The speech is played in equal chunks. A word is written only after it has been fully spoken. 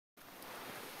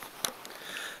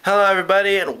Hello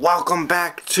everybody and welcome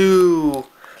back to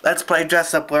Let's Play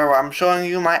Dress Up where I'm showing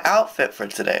you my outfit for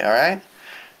today, alright?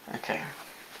 Okay.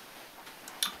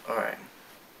 Alright.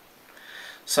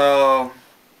 So,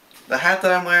 the hat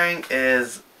that I'm wearing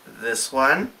is this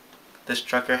one. This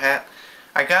trucker hat.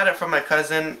 I got it from my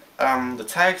cousin. The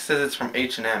tag says it's from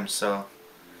H&M, so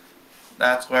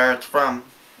that's where it's from.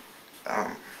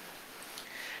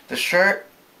 The shirt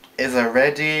is a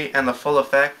Reggie and the Full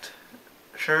Effect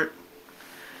shirt.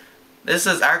 This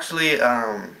is actually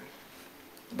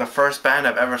the first band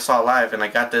I've ever saw live, and I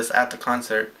got this at the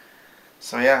concert.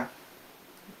 So yeah,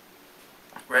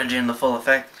 Reggie and the Full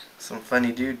Effect, some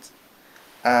funny dudes.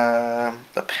 The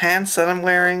pants that I'm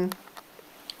wearing,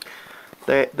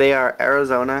 they are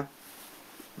Arizona.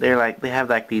 They have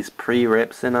like these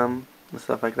pre-rips in them and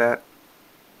stuff like that.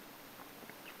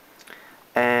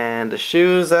 And the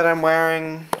shoes that I'm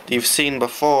wearing, you've seen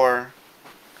before,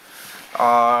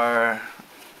 are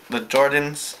the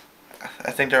Jordans.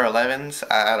 I think they're 11s.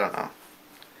 I don't know.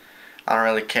 I don't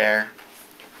really care.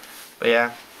 But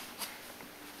yeah.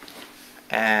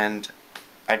 And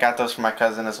I got those for my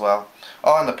cousin as well.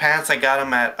 Oh, and the pants, I got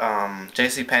them at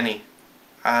JCPenney.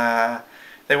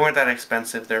 They weren't that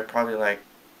expensive. They're probably like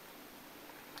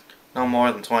no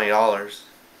more than $20.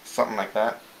 Something like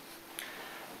that.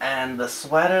 And the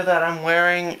sweater that I'm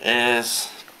wearing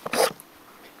is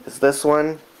this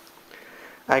one.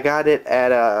 I got it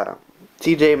at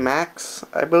TJ Maxx,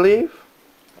 I believe,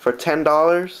 for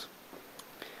 $10.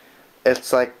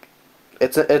 It's like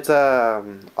it's a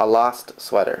Lost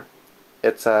sweater.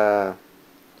 It's a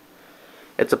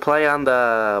play on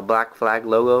the Black Flag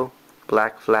logo,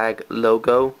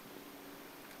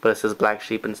 but it says Black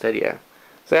Sheep instead. Yeah,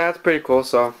 so yeah, that's pretty cool.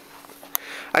 So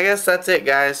I guess that's it,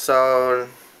 guys. So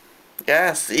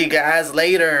yeah, see you guys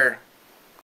later.